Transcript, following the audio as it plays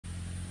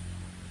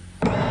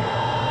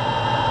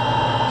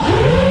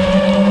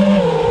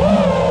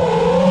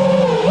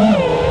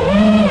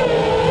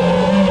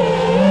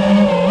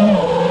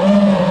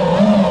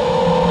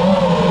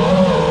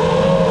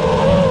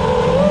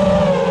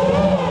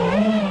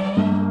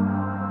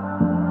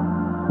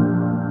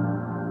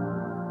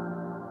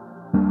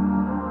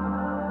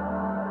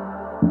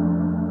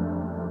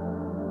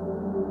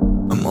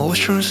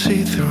Always trying to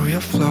see through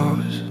your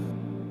flaws,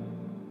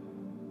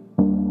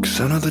 'cause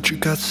I know that you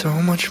got so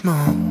much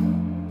more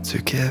to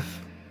give.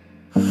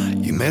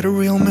 You made a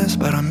real mess,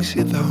 but I miss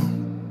you though,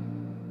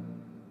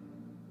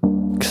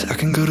 'cause I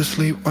can go to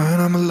sleep when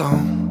I'm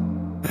alone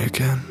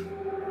again.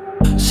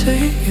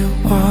 Say you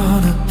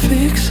wanna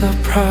fix our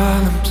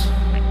problems.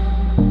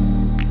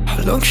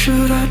 How long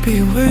should I be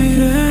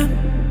waiting?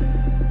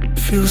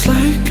 Feels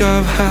like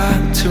I've had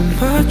too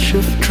much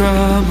of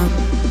drama,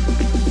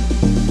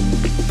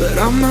 but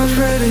I'm not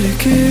ready to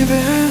give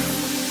in.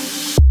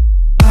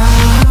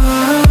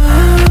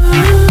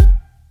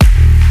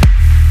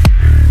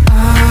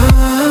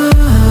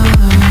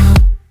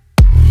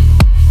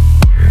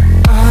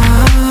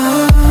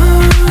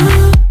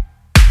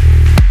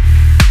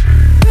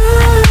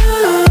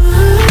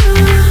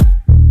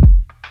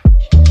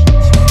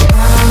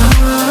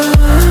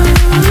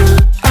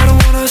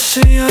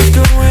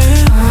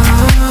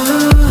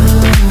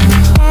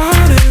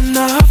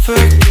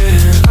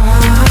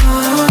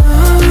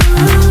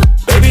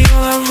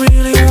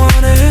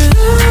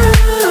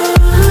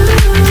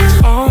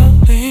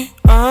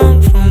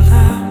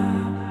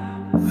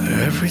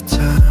 Every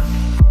time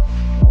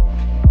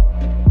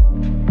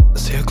I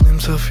see a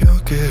glimpse of your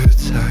good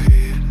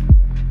side,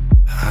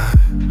 I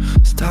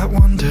start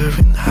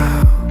wondering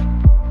how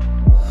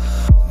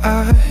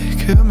I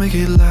could make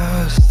it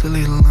last a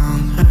little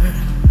longer.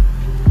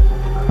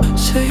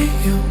 Say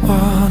you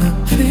wanna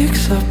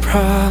fix our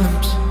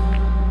problems.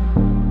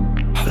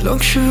 How long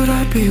should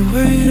I be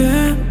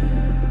waiting?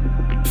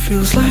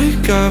 Feels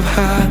like I've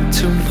had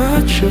too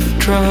much of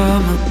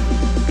drama,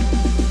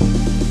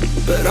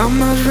 but I'm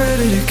not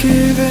ready to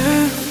give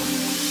in.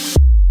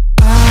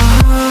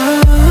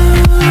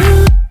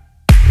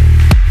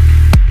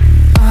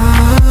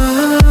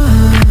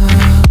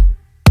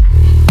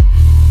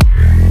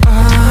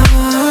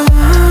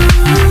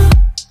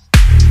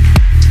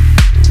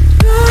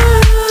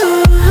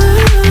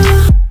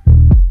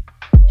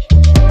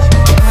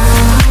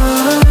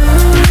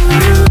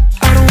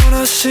 I don't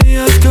wanna see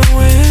us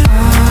going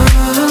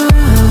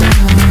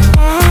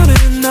on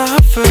and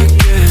off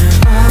again.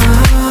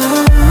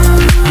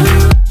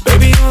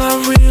 Baby, all I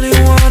really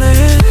want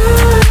is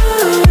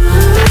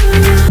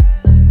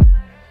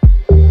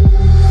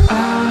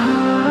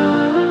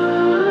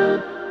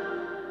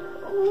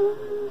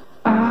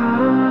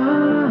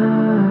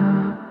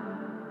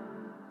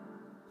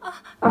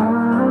I